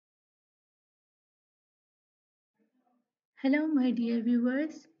Hello, my dear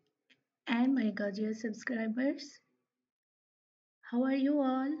viewers and my gorgeous subscribers. How are you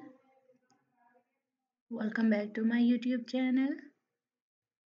all? Welcome back to my YouTube channel.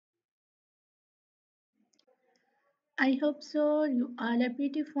 I hope so. You all are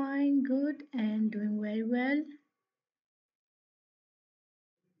pretty fine, good, and doing very well.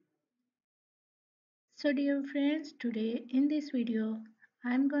 So, dear friends, today in this video,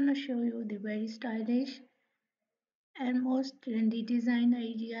 I'm gonna show you the very stylish and most trendy design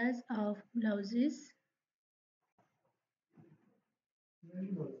ideas of blouses.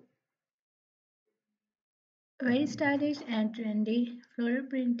 Very stylish and trendy floral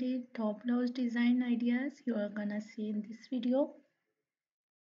printed top blouse design ideas you are gonna see in this video.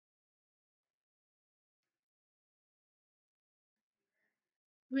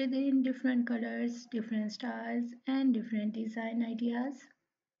 Within different colors, different styles, and different design ideas.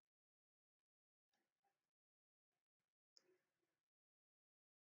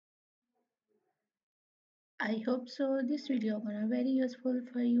 I hope so. This video gonna very useful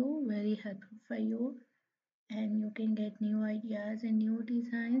for you, very helpful for you, and you can get new ideas and new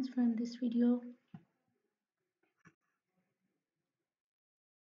designs from this video.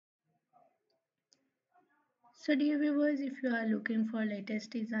 So dear viewers, if you are looking for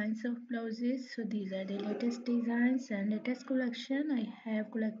latest designs of blouses, so these are the latest designs and latest collection I have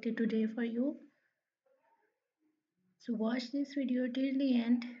collected today for you. So watch this video till the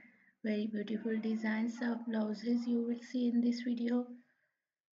end. Very beautiful designs of blouses you will see in this video.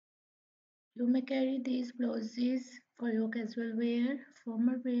 You may carry these blouses for your casual wear,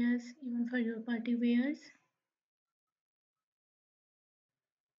 formal wears, even for your party wears.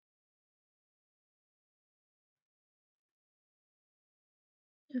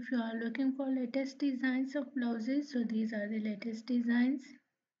 If you are looking for latest designs of blouses, so these are the latest designs.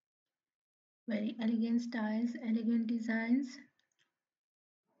 Very elegant styles, elegant designs.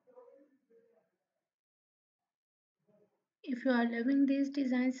 If you are loving these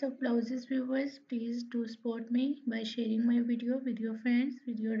designs of blouses viewers, please do support me by sharing my video with your friends,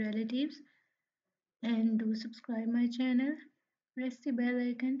 with your relatives, and do subscribe my channel. Press the bell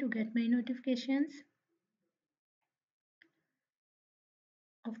icon to get my notifications.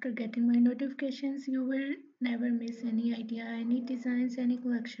 After getting my notifications, you will never miss any idea, any designs, any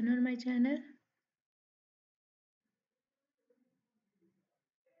collection on my channel.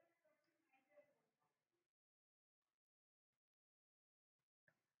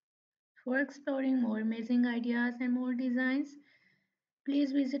 For exploring more amazing ideas and more designs,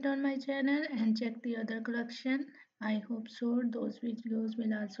 please visit on my channel and check the other collection. I hope so those videos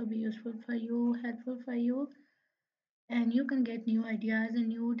will also be useful for you, helpful for you, and you can get new ideas and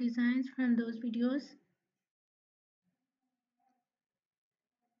new designs from those videos.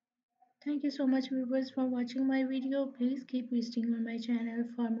 Thank you so much viewers for watching my video. Please keep visiting on my channel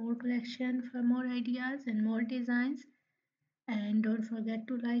for more collection, for more ideas and more designs. And don't forget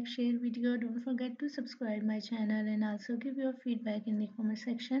to like, share video. Don't forget to subscribe my channel and also give your feedback in the comment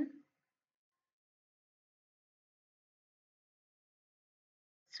section.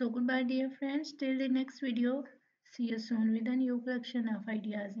 So goodbye dear friends, till the next video. See you soon with a new collection of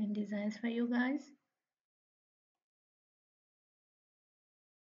ideas and designs for you guys.